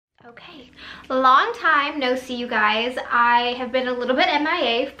Okay, long time no see, you guys. I have been a little bit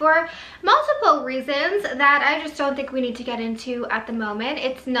MIA for multiple reasons that I just don't think we need to get into at the moment.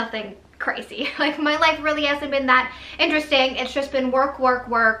 It's nothing crazy. Like, my life really hasn't been that interesting. It's just been work, work,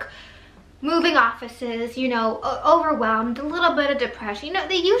 work, moving offices, you know, overwhelmed, a little bit of depression, you know,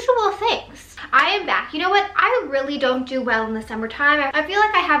 the usual things. I am back. You know what? I really don't do well in the summertime. I feel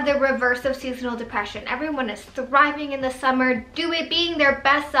like I have the reverse of seasonal depression. Everyone is thriving in the summer, being their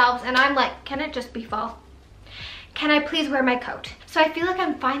best selves, and I'm like, can it just be fall? Can I please wear my coat? So I feel like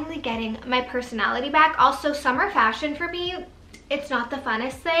I'm finally getting my personality back. Also, summer fashion for me, it's not the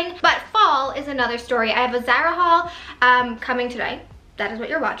funnest thing, but fall is another story. I have a ZARA haul coming today. That is what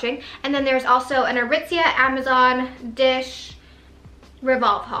you're watching. And then there's also an Aritzia Amazon Dish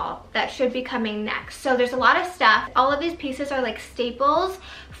Revolve haul that should be coming next. So there's a lot of stuff. All of these pieces are like staples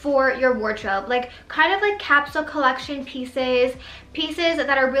for your wardrobe, like kind of like capsule collection pieces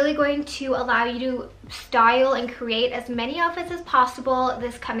that are really going to allow you to style and create as many outfits as possible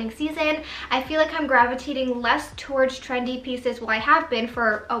this coming season. I feel like I'm gravitating less towards trendy pieces, well, I have been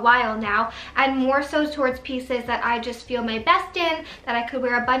for a while now, and more so towards pieces that I just feel my best in, that I could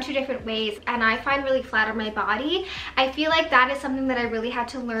wear a bunch of different ways and I find really flatter my body. I feel like that is something that I really had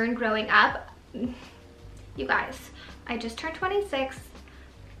to learn growing up. You guys, I just turned 26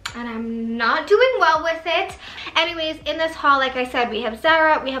 and I'm not doing well with it. Anyways, in this haul, like I said, we have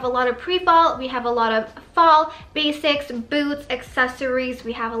ZARA, we have a lot of pre-fall, we have a lot of fall basics, boots, accessories.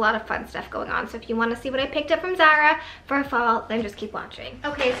 We have a lot of fun stuff going on. So if you want to see what I picked up from ZARA for fall, then just keep watching.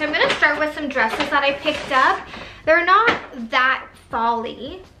 Okay, so I'm going to start with some dresses that I picked up. They're not that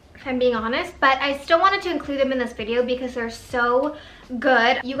fall-y, if I'm being honest, but I still wanted to include them in this video because they're so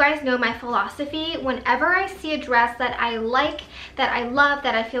good. You guys know my philosophy. Whenever I see a dress that I like, that I love,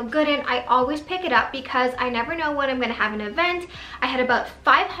 that I feel good in, I always pick it up because I never know when I'm going to have an event. I had about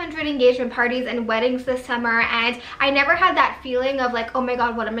 500 engagement parties and weddings this summer, and I never had that feeling of like, oh my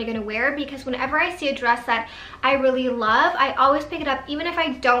god, what am I going to wear? Because whenever I see a dress that I really love, I always pick it up even if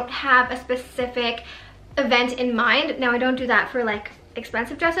I don't have a specific event in mind. Now, I don't do that for like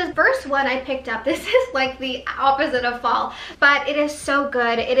expensive dresses. First one I picked up, this is like the opposite of fall, but it is so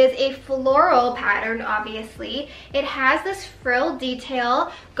good. It is a floral pattern, obviously. It has this frill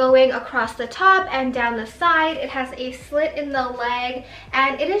detail going across the top and down the side. It has a slit in the leg,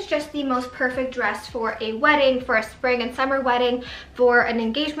 and it is just the most perfect dress for a wedding, for a spring and summer wedding, for an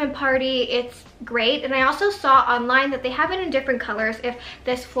engagement party. It's great. And I also saw online that they have it in different colors if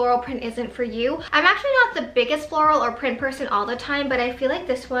this floral print isn't for you. I'm actually not the biggest floral or print person all the time, but I feel like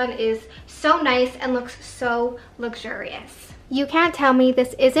this one is so nice and looks so luxurious. You can't tell me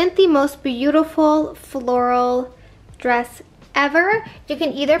this isn't the most beautiful floral dress ever. You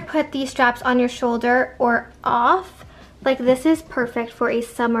can either put these straps on your shoulder or off. Like, this is perfect for a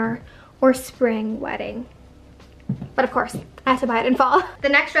summer or spring wedding. But of course, I have to buy it in fall. The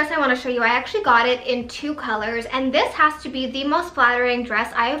next dress I want to show you, I actually got it in 2 colors, and this has to be the most flattering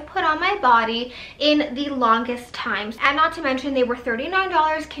dress I have put on my body in the longest times. And not to mention, they were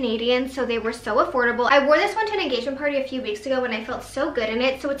 $39 Canadian, so they were so affordable. I wore this one to an engagement party a few weeks ago and I felt so good in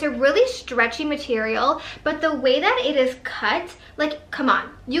it. So it's a really stretchy material, but the way that it is cut, like, come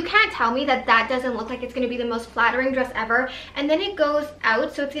on. You can't tell me that that doesn't look like it's going to be the most flattering dress ever. And then it goes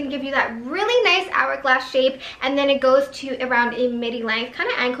out, so it's going to give you that really nice hourglass shape, and then it goes to around a midi length, kind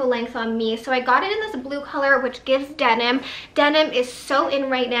of ankle length on me. So I got it in this blue color, which gives denim. Denim is so in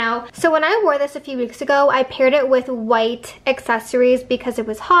right now. So when I wore this a few weeks ago, I paired it with white accessories because it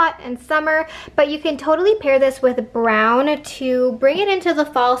was hot and summer, but you can totally pair this with brown to bring it into the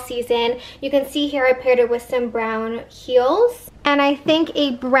fall season. You can see here I paired it with some brown heels, and I think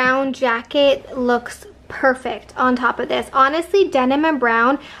a brown jacket looks perfect on top of this. Honestly, denim and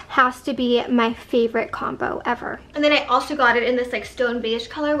brown has to be my favorite combo ever. And then I also got it in this like stone beige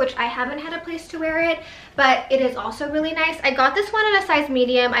color, which I haven't had a place to wear it, but it is also really nice. I got this one in a size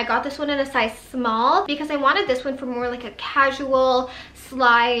medium. I got this one in a size small because I wanted this one for more like a casual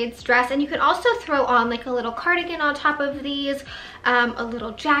slides dress. And you can also throw on like a little cardigan on top of these, a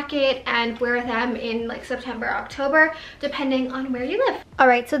little jacket, and wear them in like September, October, depending on where you live. All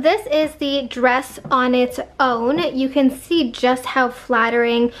right, so this is the dress on its own. You can see just how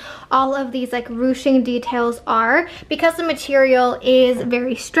flattering all of these like ruching details are. Because the material is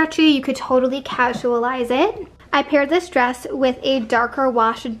very stretchy, you could totally casualize it. I paired this dress with a darker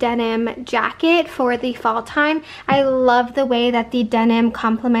wash denim jacket for the fall time. I love the way that the denim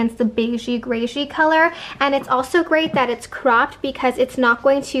complements the beigey grayish color, and it's also great that it's cropped because it's not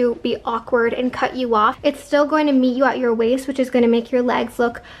going to be awkward and cut you off. It's still going to meet you at your waist, which is going to make your legs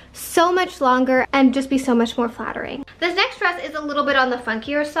look so much longer and just be so much more flattering. This next dress is a little bit on the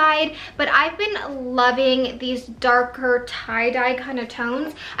funkier side, but I've been loving these darker tie-dye kind of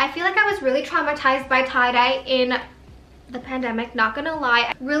tones. I feel like I was really traumatized by tie-dye in the pandemic, not gonna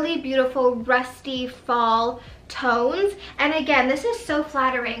lie. Really beautiful rusty fall tones, and again, this is so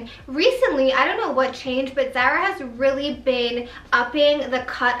flattering. Recently, I don't know what changed, but ZARA has really been upping the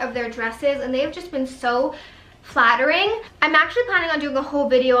cut of their dresses, and they've just been so flattering. I'm actually planning on doing a whole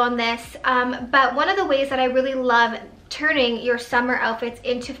video on this, but one of the ways that I really love turning your summer outfits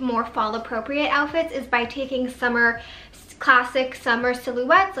into more fall appropriate outfits is by taking classic summer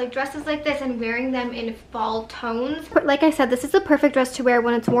silhouettes, like dresses like this, and wearing them in fall tones. Like I said, this is the perfect dress to wear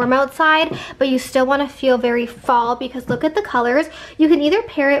when it's warm outside, but you still want to feel very fall because look at the colors. You can either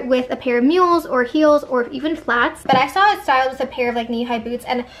pair it with a pair of mules or heels or even flats, but I saw it styled with a pair of like knee-high boots,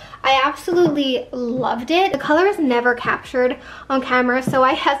 and I absolutely loved it. The color is never captured on camera, so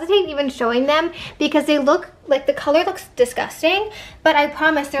I hesitate even showing them because they look like, the color looks disgusting, but I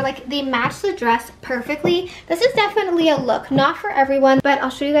promise they match the dress perfectly. This is definitely a look, not for everyone, but I'll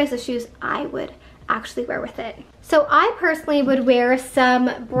show you guys the shoes I would actually wear with it. So I personally would wear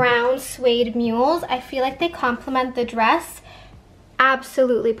some brown suede mules. I feel like they complement the dress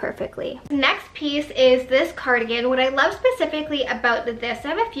absolutely perfectly. Next piece is this cardigan. What I love specifically about this, I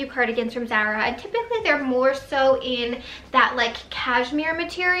have a few cardigans from ZARA, and typically they're more so in that like cashmere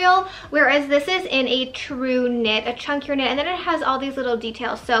material, whereas this is in a true knit, a chunkier knit, and then it has all these little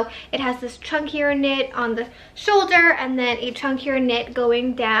details. So it has this chunkier knit on the shoulder and then a chunkier knit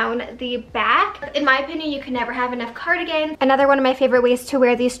going down the back. In my opinion, you can never have enough cardigans. Another one of my favorite ways to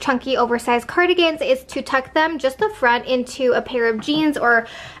wear these chunky oversized cardigans is to tuck them just the front into a pair of jeans or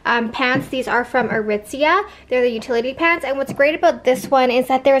pants. These are from Aritzia. They're the utility pants, and what's great about this one is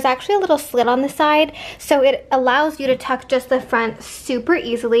that there's actually a little slit on the side, so it allows you to tuck just the front super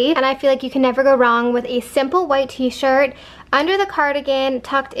easily, and I feel like you can never go wrong with a simple white t-shirt under the cardigan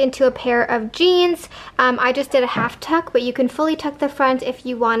tucked into a pair of jeans. I just did a half tuck, but you can fully tuck the front if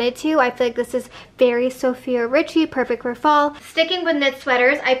you wanted to. I feel like this is very Sophia Richie, perfect for fall. Sticking with knit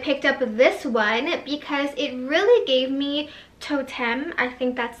sweaters, I picked up this one because it really gave me Totem, I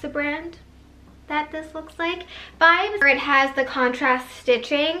think that's the brand that this looks like, vibes. It has the contrast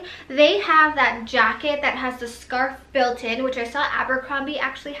stitching. They have that jacket that has the scarf built in, which I saw Abercrombie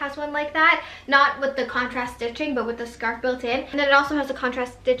actually has one like that, not with the contrast stitching but with the scarf built in, and then it also has the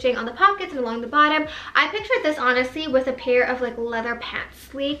contrast stitching on the pockets and along the bottom. I pictured this honestly with a pair of like leather pants,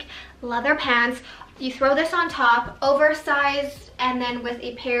 sleek leather pants. You throw this on top, oversized, and then with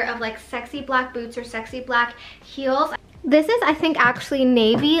a pair of like sexy black boots or sexy black heels. This is, I think, actually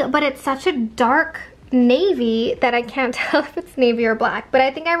navy, but it's such a dark navy that I can't tell if it's navy or black. But I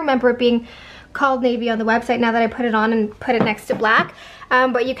think I remember it being called navy on the website now that I put it on and put it next to black.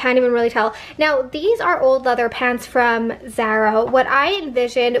 But you can't even really tell. Now, these are old leather pants from ZARA. What I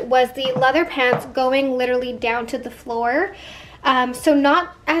envisioned was the leather pants going literally down to the floor. So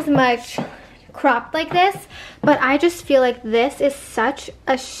not as much cropped like this, but I just feel like this is such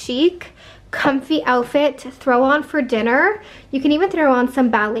a chic, comfy outfit to throw on for dinner. You can even throw on some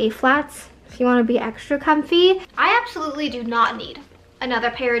ballet flats if you want to be extra comfy. I absolutely do not need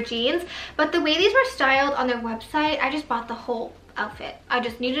another pair of jeans, but the way these were styled on their website, I just bought the whole outfit. I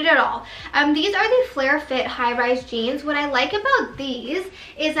just needed it all. These are the flare fit high-rise jeans. What I like about these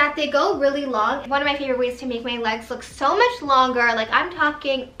is that they go really long. One of my favorite ways to make my legs look so much longer, like I'm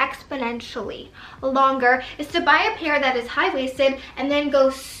talking exponentially longer, is to buy a pair that is high-waisted and then go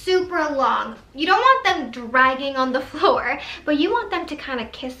super long. You don't want them dragging on the floor, but you want them to kind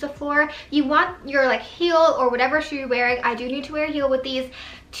of kiss the floor. You want your like heel or whatever shoe you're wearing, I do need to wear a heel with these,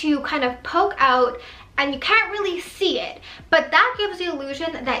 to kind of poke out, and you can't really see it, but that gives the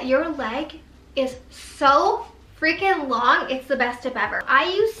illusion that your leg is so freaking long. It's the best of ever. I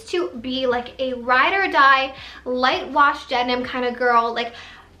used to be like a ride or die light wash denim kind of girl. Like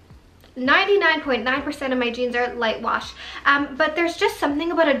 99.9% of my jeans are light wash, but there's just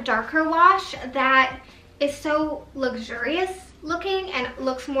something about a darker wash that is so luxurious looking and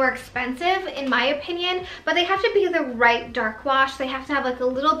looks more expensive in my opinion, but they have to be the right dark wash. They have to have like a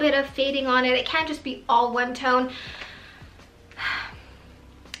little bit of fading on it. It can't just be all one tone.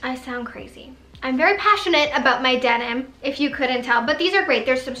 I sound crazy. I'm very passionate about my denim, if you couldn't tell, but these are great.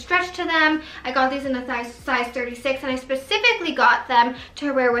 There's some stretch to them. I got these in a size 36, and I specifically got them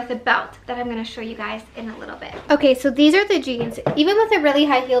to wear with a belt that I'm gonna show you guys in a little bit. Okay, so these are the jeans. Even with a really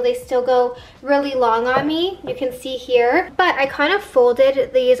high heel, they still go really long on me. You can see here, but I kind of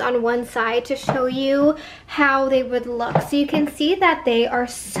folded these on one side to show you how they would look. So you can see that they are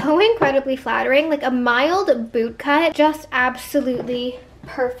so incredibly flattering, like a mild boot cut, just absolutely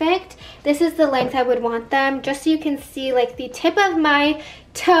perfect. This is the length I would want them, just so you can see like the tip of my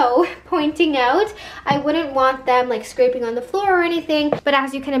toe pointing out. I wouldn't want them like scraping on the floor or anything, but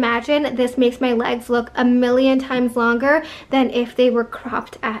as you can imagine, this makes my legs look a million times longer than if they were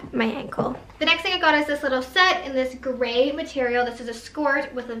cropped at my ankle. The next thing I got is this little set in this gray material. This is a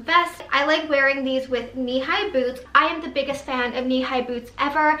skirt with a vest. I like wearing these with knee-high boots. I am the biggest fan of knee-high boots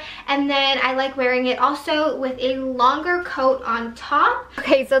ever. And then I like wearing it also with a longer coat on top.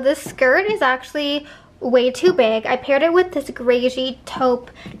 Okay, so this skirt is actually way too big. I paired it with this grayish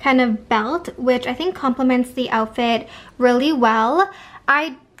taupe kind of belt, which I think complements the outfit really well.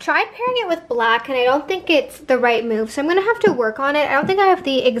 I tried pairing it with black, and I don't think it's the right move, so I'm gonna have to work on it. I don't think I have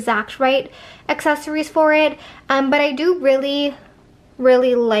the exact right accessories for it, but I do really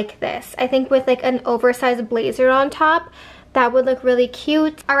like this. I think with like an oversized blazer on top, that would look really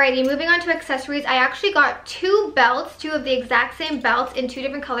cute. Alrighty, moving on to accessories. I actually got two belts, two of the exact same belts in two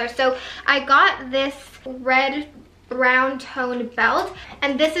different colors. So I got this red brown toned belt,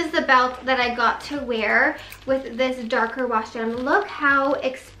 and this is the belt that I got to wear with this darker wash denim. Look how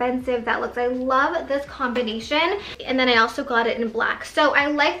expensive that looks. I love this combination, and then I also got it in black. So I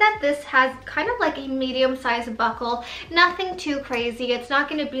like that this has kind of like a medium-sized buckle, nothing too crazy. It's not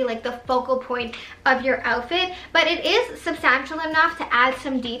going to be like the focal point of your outfit, but it is substantial enough to add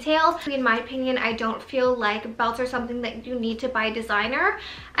some detail. In my opinion, I don't feel like belts are something that you need to buy designer.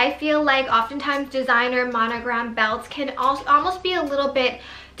 I feel like oftentimes designer monogram belts can also almost be a little bit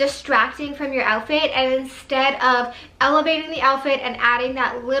distracting from your outfit, and instead of elevating the outfit and adding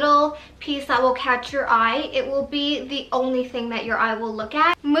that little piece that will catch your eye, it will be the only thing that your eye will look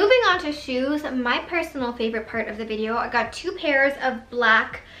at. Moving on to shoes, my personal favorite part of the video, I got two pairs of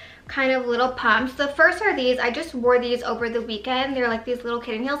black kind of little pumps. The first are these. I just wore these over the weekend. They're like these little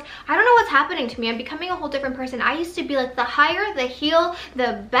kitten heels. I don't know what's happening to me. I'm becoming a whole different person. I used to be like the higher the heel,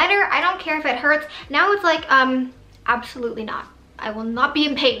 the better. I don't care if it hurts. Now it's like, absolutely not. I will not be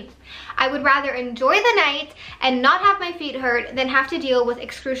in pain. I would rather enjoy the night and not have my feet hurt than have to deal with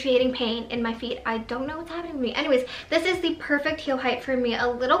excruciating pain in my feet. I don't know what's happening to me. Anyways, this is the perfect heel height for me. A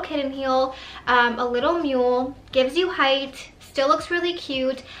little kitten heel, a little mule, gives you height, still looks really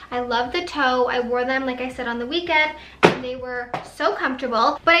cute. I love the toe. I wore them, like I said, on the weekend, and they were so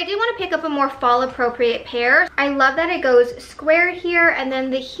comfortable. But I do want to pick up a more fall appropriate pair. I love that it goes square here, and then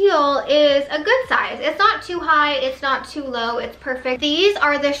the heel is a good size. It's not too high, it's not too low, it's perfect. These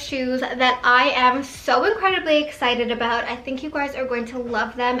are the shoes that I am so incredibly excited about. I think you guys are going to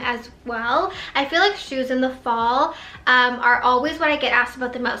love them as well. I feel like shoes in the fall are always what I get asked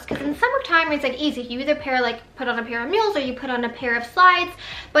about the most, because in summertime it's like easy. You either put on a pair of mules or you put on a pair of slides,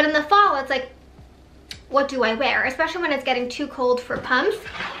 but in the fall it's like, what do I wear? Especially when it's getting too cold for pumps.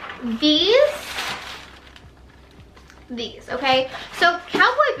 These, okay? So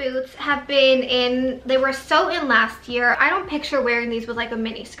cowboy boots have been in, they were so in last year. I don't picture wearing these with like a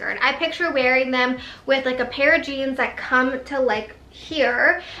mini skirt. I picture wearing them with like a pair of jeans that come to like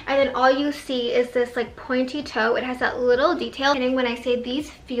here, and then all you see is this like pointy toe. It has that little detail, and when I say these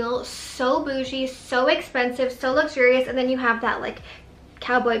feel so bougie, so expensive, so luxurious, and then you have that like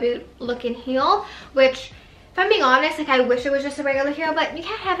cowboy boot looking heel, which if I'm being honest, like I wish it was just a regular heel, but you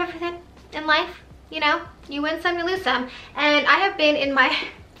can't have everything in life, you know? You win some, you lose some. And I have been in my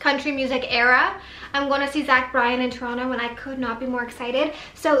country music era. I'm going to see Zach Bryan in Toronto, and I could not be more excited.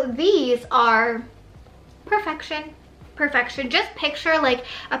 So these are perfection. Perfection. Just picture like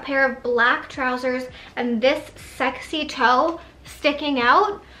a pair of black trousers and this sexy toe sticking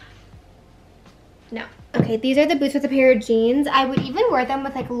out. No. Okay, these are the boots with a pair of jeans. I would even wear them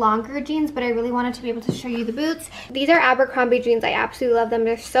with like longer jeans, but I really wanted to be able to show you the boots. These are Abercrombie jeans. I absolutely love them.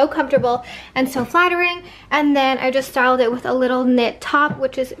 They're so comfortable and so flattering. And then I just styled it with a little knit top,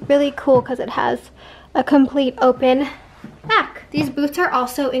 which is really cool because it has a complete open back. These boots are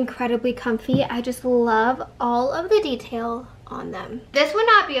also incredibly comfy. I just love all of the detail on them. This would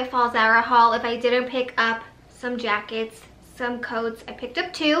not be a fall Zara haul if I didn't pick up some jackets, some coats. I picked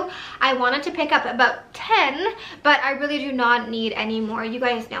up 2. I wanted to pick up about 10, but I really do not need any more. You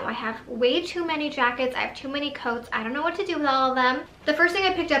guys know I have way too many jackets. I have too many coats. I don't know what to do with all of them. The first thing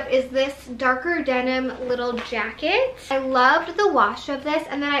I picked up is this darker denim little jacket. I loved the wash of this,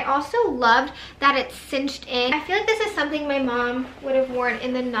 and then I also loved that it's cinched in. I feel like this is something my mom would have worn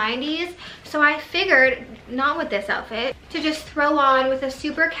in the 90s, so I figured, not with this outfit, to just throw on with a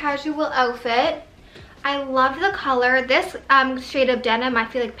super casual outfit. I love the color. This shade of denim I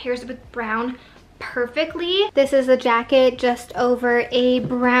feel like pairs with brown perfectly. This is a jacket just over a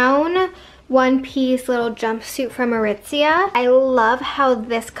brown one-piece little jumpsuit from Aritzia. I love how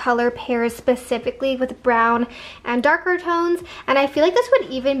this color pairs specifically with brown and darker tones, and I feel like this would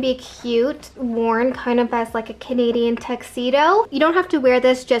even be cute worn kind of as like a Canadian tuxedo. You don't have to wear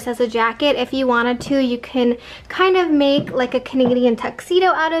this just as a jacket. If you wanted to, you can kind of make like a Canadian tuxedo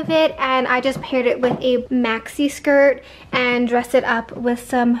out of it, and I just paired it with a maxi skirt and dressed it up with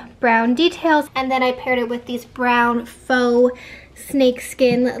some brown details, and then I paired it with these brown faux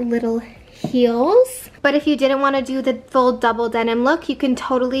snakeskin little heels. But if you didn't want to do the full double denim look, you can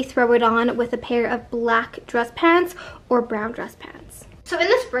totally throw it on with a pair of black dress pants or brown dress pants. So in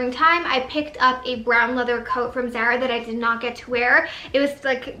the springtime, I picked up a brown leather coat from ZARA that I did not get to wear. It was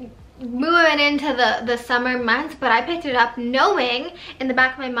like moving into the summer months, but I picked it up knowing in the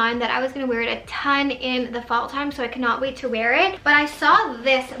back of my mind that I was going to wear it a ton in the fall time, so I cannot wait to wear it. But I saw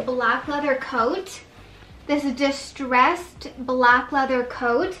this black leather coat, this distressed black leather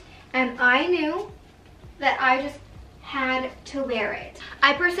coat, and I knew that I just had to wear it.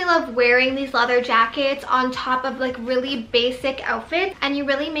 I personally love wearing these leather jackets on top of like really basic outfits, and you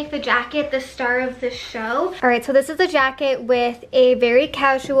really make the jacket the star of the show. All right, so this is the jacket with a very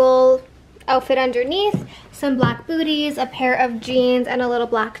casual outfit underneath, some black booties, a pair of jeans, and a little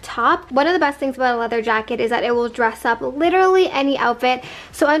black top. One of the best things about a leather jacket is that it will dress up literally any outfit.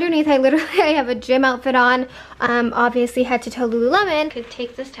 So underneath, I have a gym outfit on, obviously head to toe Lululemon. Could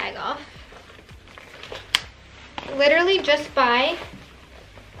take this tag off. Literally just by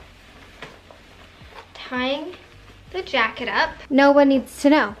tying the jacket up. No one needs to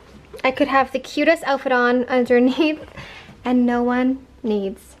know. I could have the cutest outfit on underneath and no one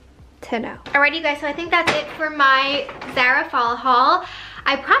needs to know. Alrighty you guys, so I think that's it for my ZARA fall haul.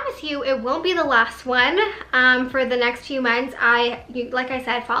 I promise you it won't be the last one for the next few months. Like I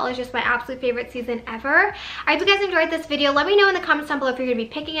said, fall is just my absolute favorite season ever. I hope you guys enjoyed this video. Let me know in the comments down below if you're going to be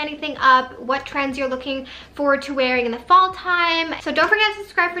picking anything up, what trends you're looking forward to wearing in the fall time. So don't forget to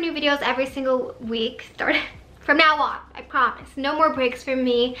subscribe for new videos every single week. From now on, I promise. No more breaks from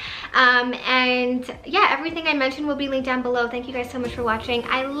me. And yeah, everything I mentioned will be linked down below. Thank you guys so much for watching.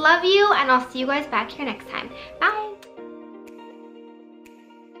 I love you, and I'll see you guys back here next time. Bye!